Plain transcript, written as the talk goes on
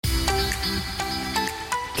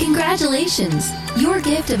Congratulations! Your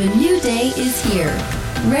gift of a new day is here.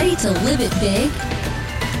 Ready to live it big?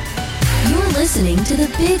 You're listening to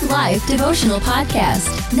the Big Life Devotional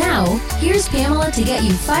Podcast. Now, here's Pamela to get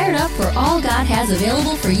you fired up for all God has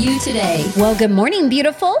available for you today. Well, good morning,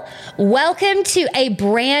 beautiful. Welcome to a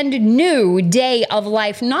brand new day of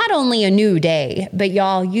life. Not only a new day, but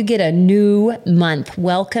y'all, you get a new month.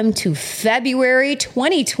 Welcome to February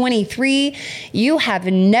 2023. You have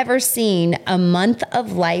never seen a month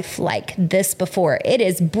of life like this before. It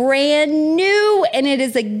is brand new and it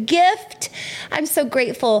is a gift. I'm so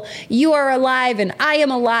grateful you are alive and I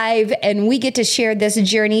am alive and we get to share this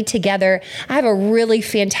journey together. I have a really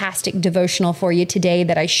fantastic devotional for you today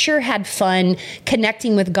that I sure had fun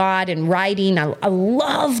connecting with God and writing. I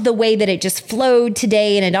love the way that it just flowed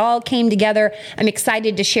today and it all came together. I'm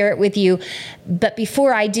excited to share it with you. But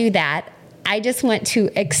before I do that, I just want to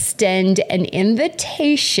extend an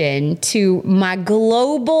invitation to my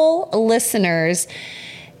global listeners.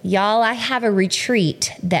 Y'all, I have a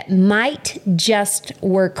retreat that might just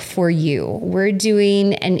work for you. We're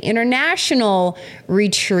doing an international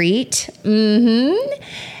retreat in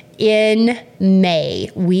May.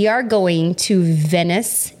 We are going to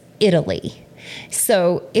Venice, Italy.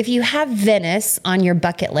 So if you have Venice on your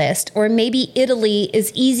bucket list, or maybe Italy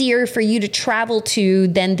is easier for you to travel to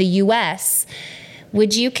than the U.S.,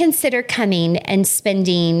 would you consider coming and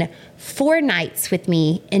spending 4 nights with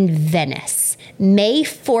me in Venice, May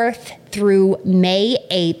 4th through May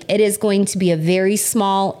 8th. It is going to be a very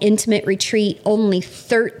small, intimate retreat, only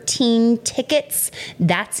 13 tickets.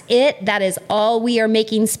 That's it. That is all we are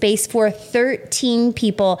making space for, 13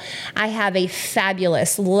 people. I have a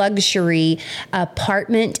fabulous luxury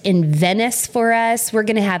apartment in Venice for us. We're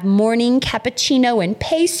going to have morning cappuccino and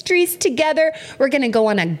pastries together. We're going to go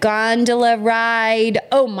on a gondola ride.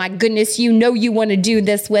 Oh my goodness, you know you want to do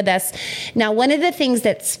this with us. Now, one of the things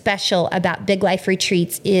that's special about Big Life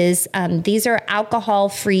Retreats is these are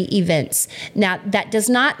alcohol-free events. Now, that does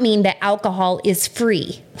not mean that alcohol is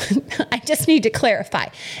free. I just need to clarify.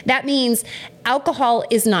 That means alcohol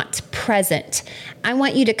is not present. I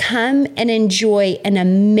want you to come and enjoy an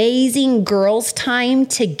amazing girls' time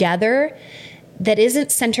together that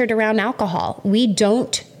isn't centered around alcohol. We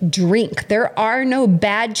don't drink. There are no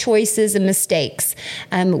bad choices and mistakes.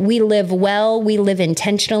 We live well, we live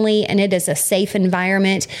intentionally, and it is a safe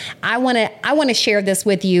environment. I want to share this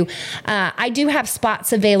with you. I do have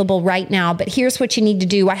spots available right now, but here's what you need to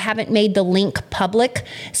do. I haven't made the link public.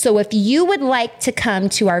 So if you would like to come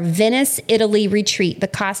to our Venice, Italy retreat, the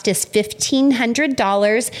cost is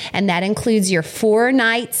 $1,500, and that includes your 4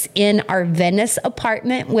 nights in our Venice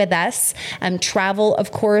apartment with us. Travel,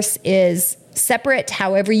 of course, is separate.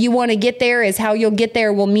 However you want to get there is how you'll get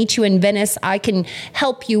there. We'll meet you in Venice. I can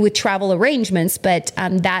help you with travel arrangements, but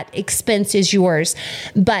that expense is yours.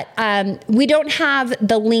 But we don't have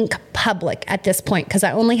the link public at this point because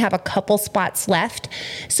I only have a couple spots left.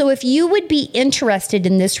 So if you would be interested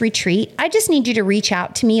in this retreat, I just need you to reach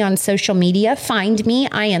out to me on social media. Find me.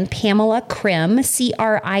 I am Pamela Krim,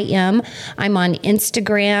 C-R-I-M. I'm on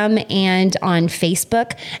Instagram and on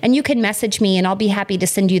Facebook, and you can message me and I'll be happy to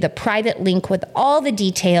send you the private link with all the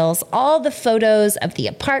details, all the photos of the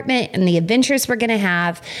apartment and the adventures we're going to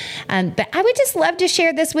have. But I would just love to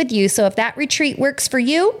share this with you. So if that retreat works for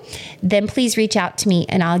you, then please reach out to me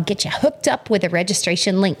and I'll get you hooked up with a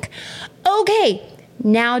registration link. Okay,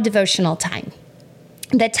 now devotional time.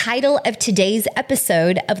 The title of today's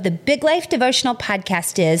episode of the Big Life Devotional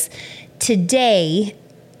Podcast is Today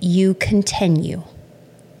You Continue.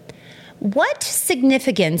 What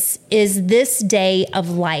significance is this day of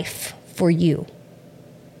life for you?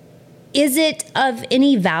 Is it of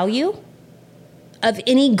any value? Of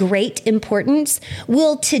any great importance?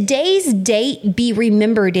 Will today's date be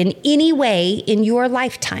remembered in any way in your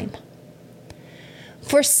lifetime?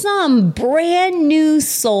 For some brand new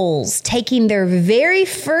souls taking their very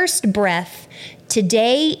first breath,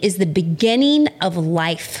 today is the beginning of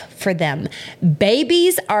life for them.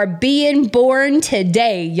 Babies are being born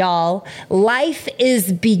today, y'all. Life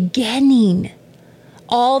is beginning.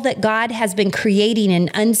 All that God has been creating in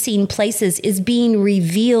unseen places is being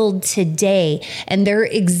revealed today, and their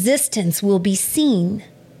existence will be seen.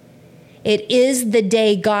 It is the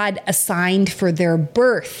day God assigned for their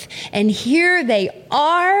birth, and here they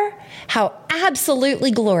are. How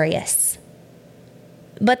absolutely glorious.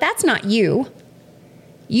 But that's not you.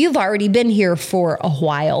 You've already been here for a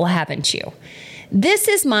while, haven't you? This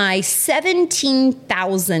is my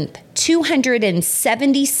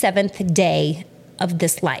 17,277th day of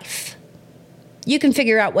this life. You can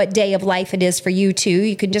figure out what day of life it is for you too.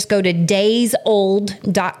 You can just go to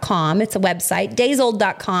daysold.com. It's a website,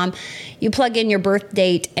 daysold.com. You plug in your birth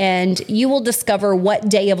date and you will discover what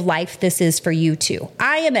day of life this is for you too.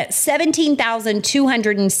 I am at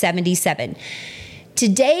 17,277.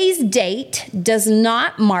 Today's date does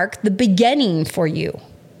not mark the beginning for you.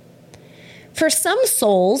 For some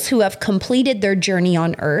souls who have completed their journey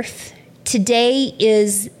on earth, today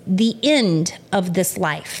is the end of this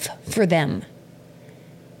life for them.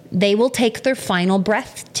 They will take their final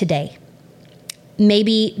breath today.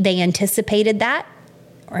 Maybe they anticipated that,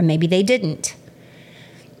 or maybe they didn't.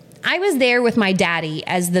 I was there with my daddy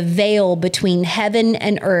as the veil between heaven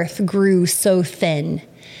and earth grew so thin.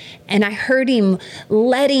 And I heard him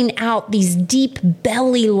letting out these deep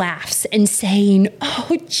belly laughs and saying,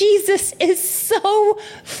 "Oh, Jesus is so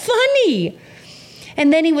funny."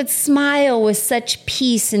 And then he would smile with such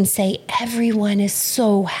peace and say, "Everyone is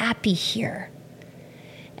so happy here."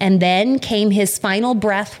 And then came his final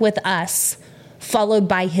breath with us, followed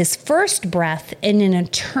by his first breath in an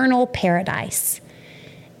eternal paradise.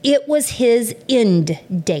 It was his end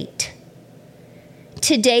date.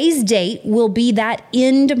 Today's date will be that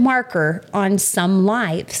end marker on some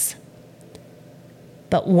lives.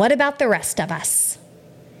 But what about the rest of us?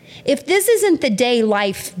 If this isn't the day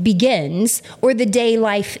life begins or the day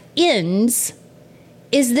life ends,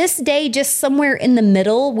 is this day just somewhere in the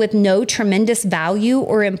middle with no tremendous value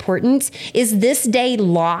or importance? Is this day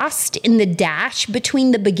lost in the dash between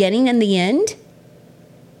the beginning and the end?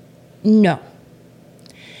 No.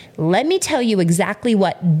 Let me tell you exactly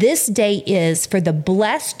what this day is for the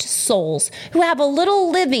blessed souls who have a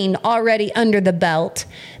little living already under the belt,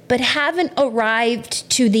 but haven't arrived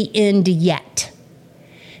to the end yet.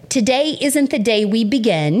 Today isn't the day we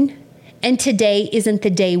begin, and today isn't the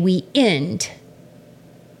day we end.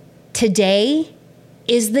 Today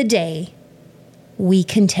is the day we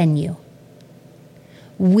continue.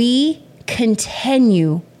 We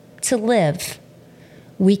continue to live.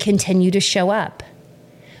 We continue to show up.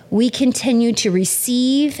 We continue to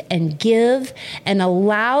receive and give and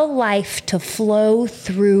allow life to flow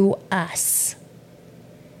through us.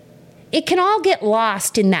 It can all get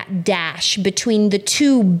lost in that dash between the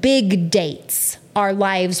two big dates our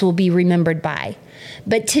lives will be remembered by.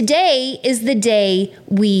 But today is the day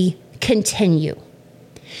we continue.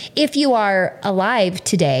 If you are alive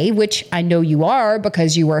today, which I know you are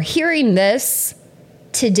because you are hearing this,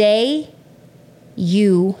 today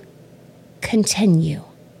you continue.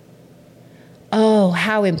 Oh,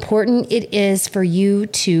 how important it is for you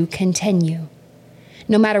to continue.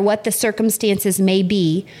 No matter what the circumstances may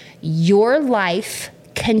be, your life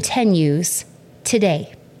continues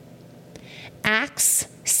today. Acts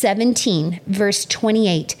 17, verse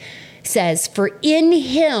 28 says, "For in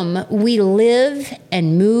him we live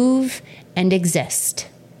and move and exist."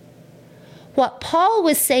 What Paul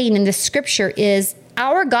was saying in the scripture is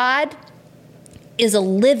our God is a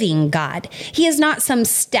living God. He is not some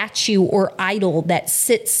statue or idol that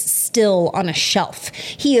sits still on a shelf.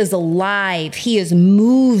 He is alive. He is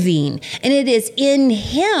moving. And it is in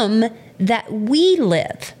him that we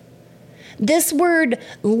live. This word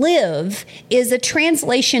live is a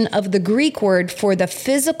translation of the Greek word for the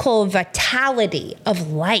physical vitality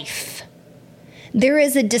of life. There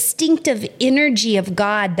is a distinctive energy of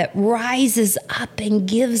God that rises up and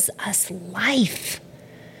gives us life.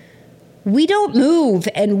 We don't move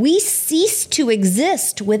and we cease to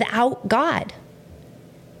exist without God.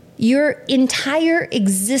 Your entire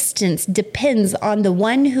existence depends on the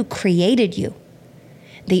one who created you.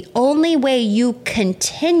 The only way you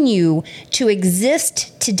continue to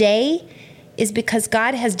exist today is because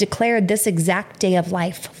God has declared this exact day of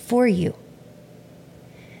life for you.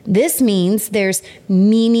 This means there's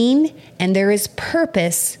meaning and there is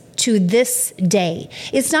purpose to this day.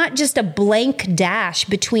 It's not just a blank dash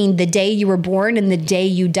between the day you were born and the day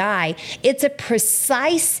you die. It's a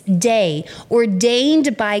precise day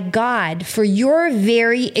ordained by God for your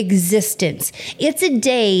very existence. It's a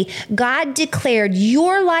day God declared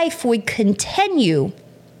your life would continue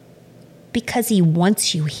because he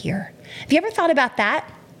wants you here. Have you ever thought about that?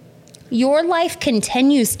 Your life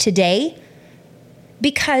continues today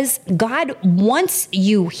because God wants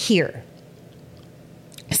you here.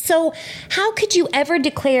 So how could you ever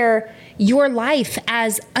declare your life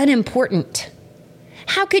as unimportant?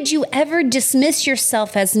 How could you ever dismiss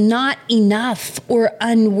yourself as not enough or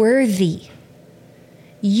unworthy?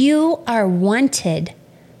 You are wanted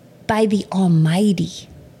by the Almighty.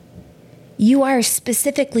 You are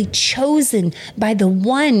specifically chosen by the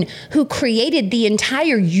one who created the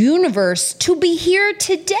entire universe to be here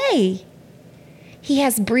today. He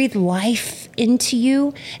has breathed life into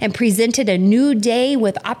you and presented a new day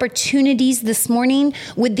with opportunities this morning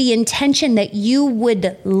with the intention that you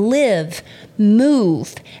would live,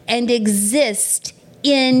 move, and exist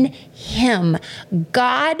in Him.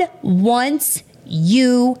 God wants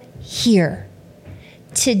you here.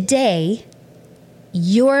 Today,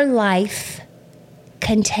 your life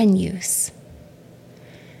continues.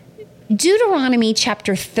 Deuteronomy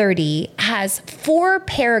chapter 30 has 4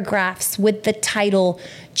 paragraphs with the title,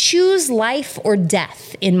 Choose Life or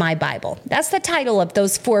Death in my Bible. That's the title of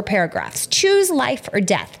those 4 paragraphs, Choose Life or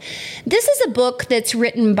Death. This is a book that's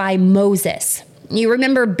written by Moses. You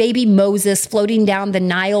remember baby Moses floating down the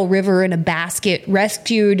Nile River in a basket,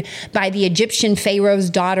 rescued by the Egyptian Pharaoh's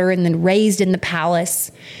daughter and then raised in the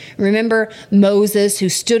palace. Remember Moses, who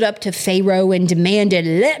stood up to Pharaoh and demanded,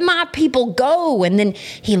 "Let my people go." And then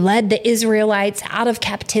he led the Israelites out of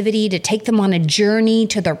captivity to take them on a journey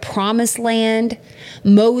to their promised land.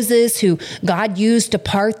 Moses, who God used to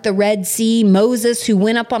part the Red Sea. Moses, who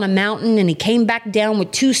went up on a mountain and he came back down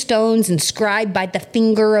with 2 stones inscribed by the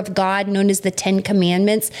finger of God, known as the 10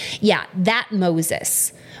 Commandments. Yeah, that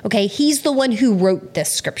Moses. Okay, he's the one who wrote this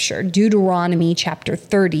scripture, Deuteronomy chapter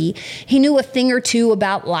 30. He knew a thing or two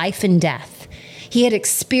about life and death. He had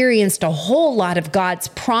experienced a whole lot of God's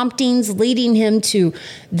promptings, leading him to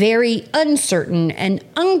very uncertain and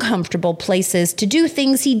uncomfortable places to do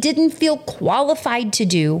things he didn't feel qualified to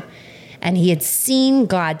do. And he had seen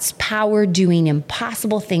God's power doing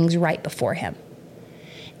impossible things right before him.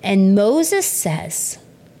 And Moses says,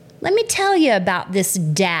 let me tell you about this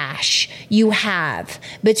dash you have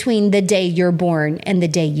between the day you're born and the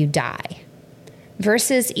day you die.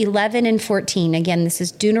 Verses 11 and 14. Again, this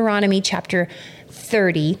is Deuteronomy chapter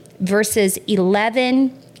 30, verses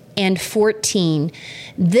 11 and 14.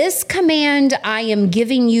 This command I am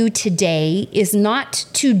giving you today is not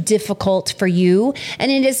too difficult for you,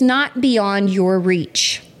 and it is not beyond your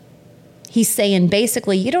reach. He's saying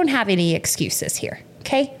basically, you don't have any excuses here,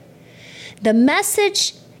 okay? The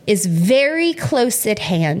message is very close at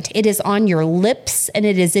hand. It is on your lips and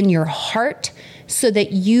it is in your heart so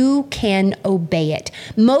that you can obey it.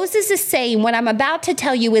 Moses is saying what I'm about to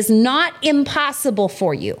tell you is not impossible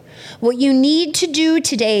for you. What you need to do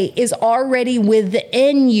today is already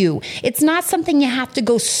within you. It's not something you have to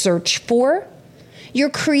go search for. Your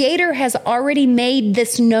Creator has already made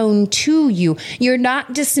this known to you. You're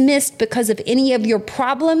not dismissed because of any of your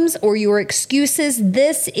problems or your excuses.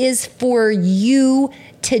 This is for you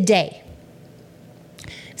today.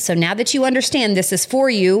 So now that you understand this is for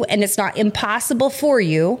you and it's not impossible for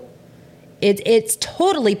you, it's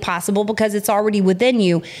totally possible because it's already within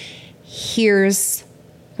you. Here's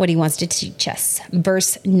what he wants to teach us.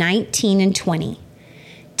 Verse 19 and 20.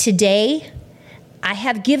 Today, I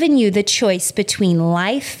have given you the choice between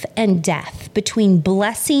life and death, between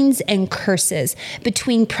blessings and curses,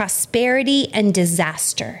 between prosperity and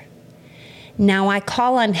disaster. Now I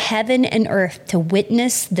call on heaven and earth to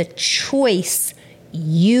witness the choice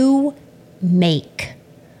you make.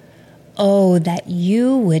 Oh, that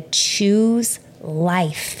you would choose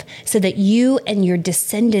life so that you and your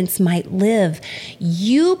descendants might live.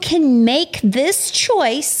 You can make this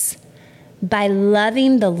choice by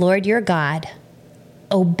loving the Lord your God,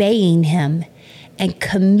 obeying Him, and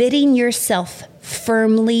committing yourself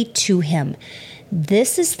firmly to Him.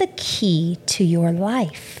 This is the key to your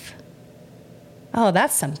life. Oh,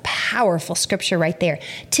 that's some powerful scripture right there.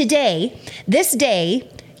 Today, this day,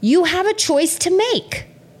 you have a choice to make.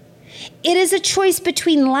 It is a choice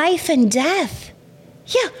between life and death.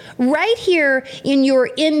 Yeah, right here in your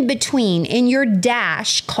in-between, in your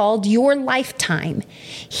dash called your lifetime,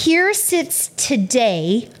 here sits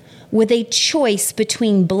today with a choice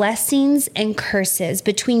between blessings and curses,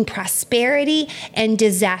 between prosperity and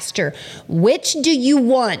disaster. Which do you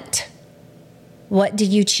want? What do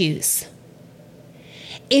you choose?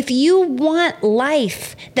 If you want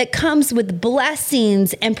life that comes with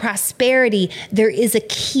blessings and prosperity, there is a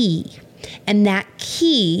key. And that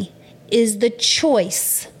key is the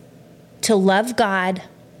choice to love God,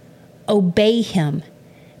 obey Him,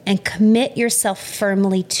 and commit yourself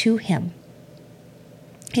firmly to Him.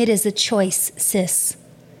 It is a choice, sis,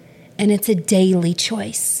 and it's a daily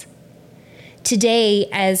choice. Today,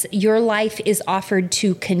 as your life is offered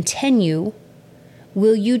to continue,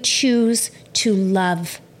 will you choose to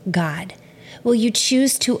love God? Will you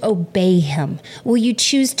choose to obey Him? Will you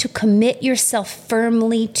choose to commit yourself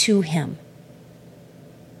firmly to Him?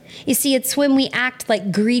 You see, it's when we act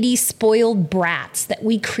like greedy, spoiled brats that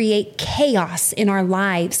we create chaos in our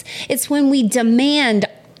lives. It's when we demand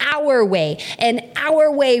our way and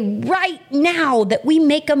our way right now that we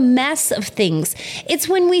make a mess of things. It's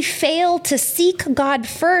when we fail to seek God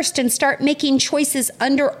first and start making choices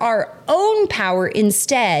under our own power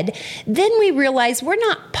instead, then we realize we're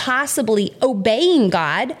not possibly obeying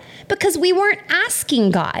God because we weren't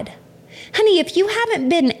asking God. Honey, if you haven't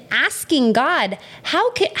been asking God,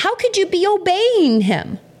 how could you be obeying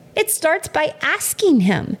him? It starts by asking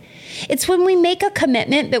him. It's when we make a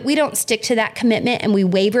commitment, but we don't stick to that commitment and we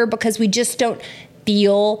waver because we just don't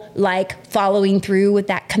feel like following through with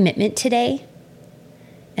that commitment today.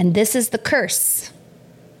 And this is the curse.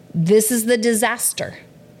 This is the disaster.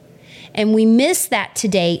 And we miss that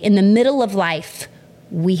today in the middle of life.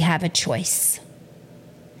 We have a choice.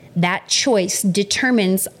 That choice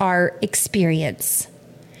determines our experience.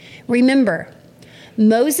 Remember,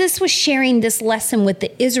 Moses was sharing this lesson with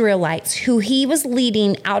the Israelites, who he was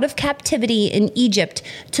leading out of captivity in Egypt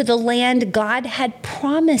to the land God had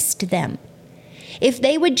promised them. If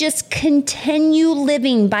they would just continue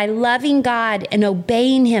living by loving God and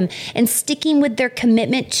obeying him and sticking with their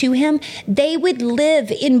commitment to him, they would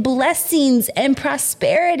live in blessings and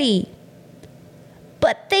prosperity.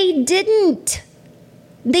 But they didn't.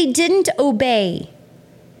 They didn't obey.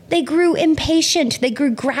 They grew impatient. They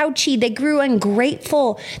grew grouchy. They grew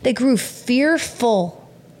ungrateful. They grew fearful.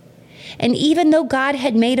 And even though God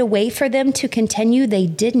had made a way for them to continue, they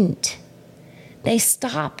didn't. They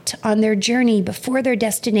stopped on their journey before their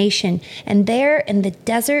destination, and there in the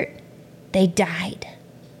desert, they died.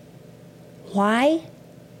 Why?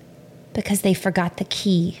 Because they forgot the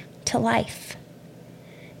key to life.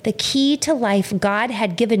 The key to life God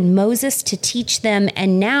had given Moses to teach them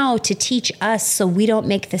and now to teach us so we don't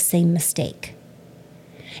make the same mistake.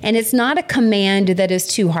 And it's not a command that is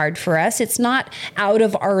too hard for us. It's not out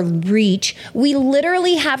of our reach. We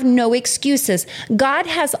literally have no excuses. God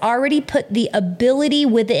has already put the ability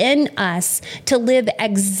within us to live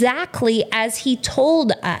exactly as he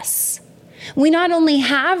told us. We not only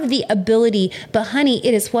have the ability, but honey,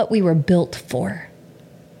 it is what we were built for.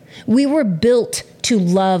 We were built to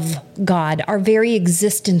love God. Our very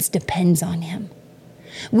existence depends on him.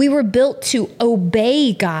 We were built to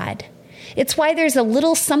obey God. It's why there's a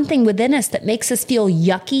little something within us that makes us feel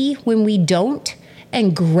yucky when we don't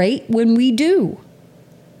and great when we do.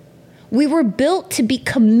 We were built to be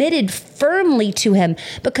committed firmly to him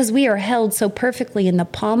because we are held so perfectly in the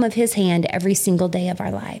palm of his hand every single day of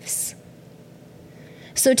our lives.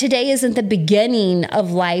 So today isn't the beginning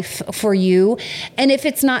of life for you. And if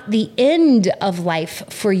it's not the end of life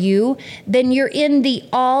for you, then you're in the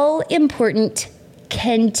all-important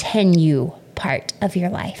continue part of your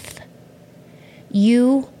life.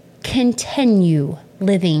 You continue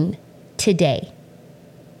living today.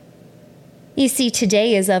 You see,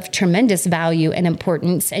 today is of tremendous value and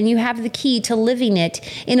importance, and you have the key to living it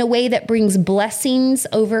in a way that brings blessings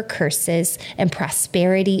over curses and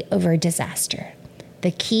prosperity over disaster.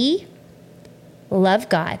 The key, love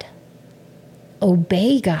God,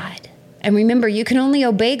 obey God. And remember, you can only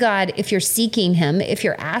obey God if you're seeking him, if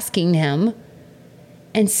you're asking him,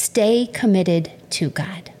 and stay committed to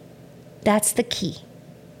God. That's the key.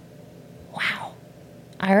 Wow.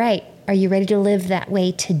 All right. Are you ready to live that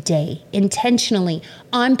way today? Intentionally,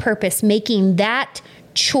 on purpose, making that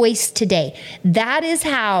choice today. That is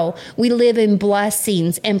how we live in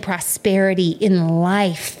blessings and prosperity in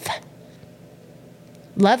life.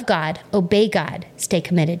 Love God, obey God, stay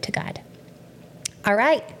committed to God. All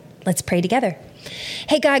right, let's pray together.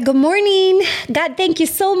 Hey, God, good morning. God, thank you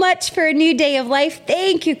so much for a new day of life.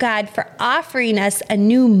 Thank you, God, for offering us a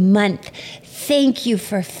new month. Thank you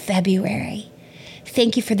for February.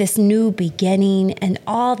 Thank you for this new beginning and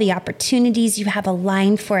all the opportunities you have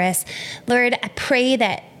aligned for us. Lord, I pray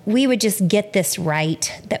that we would just get this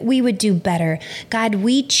right, that we would do better. God,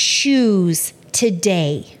 we choose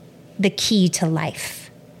today the key to life.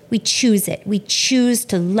 We choose it. We choose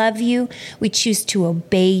to love you. We choose to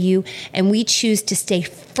obey you. And we choose to stay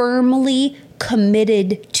firmly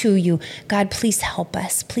committed to you. God, please help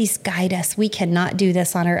us. Please guide us. We cannot do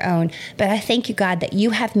this on our own. But I thank you, God, that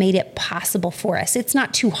you have made it possible for us. It's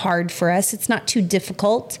not too hard for us. It's not too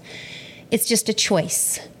difficult. It's just a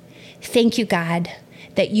choice. Thank you, God,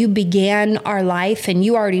 that you began our life and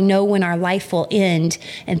you already know when our life will end.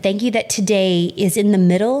 And thank you that today is in the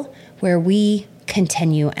middle where we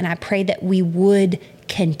continue. And I pray that we would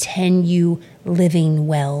continue living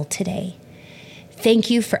well today. Thank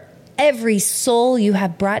you for every soul you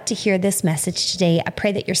have brought to hear this message today. I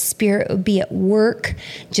pray that your spirit would be at work,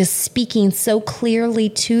 just speaking so clearly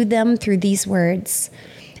to them through these words.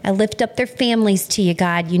 I lift up their families to you,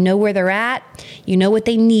 God. You know where they're at. You know what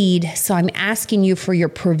they need. So I'm asking you for your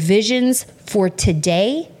provisions for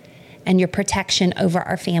today and your protection over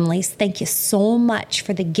our families. Thank you so much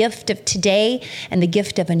for the gift of today and the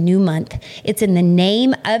gift of a new month. It's in the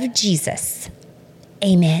name of Jesus.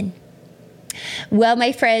 Amen. Well,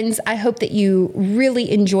 my friends, I hope that you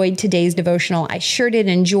really enjoyed today's devotional. I sure did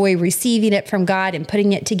enjoy receiving it from God and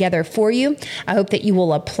putting it together for you. I hope that you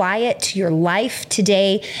will apply it to your life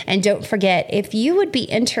today. And don't forget, if you would be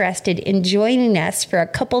interested in joining us for a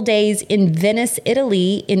couple days in Venice,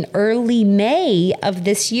 Italy in early May of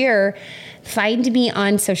this year, find me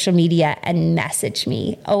on social media and message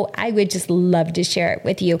me. Oh, I would just love to share it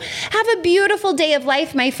with you. Have a beautiful day of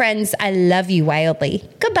life, my friends. I love you wildly.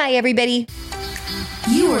 Goodbye, everybody.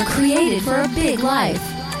 You were created for a big life.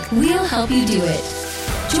 We'll help you do it.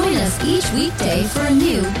 Join us each weekday for a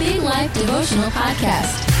new Big Life devotional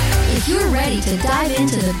podcast. If you're ready to dive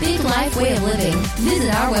into the big life way of living,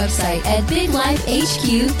 visit our website at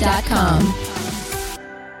biglifehq.com.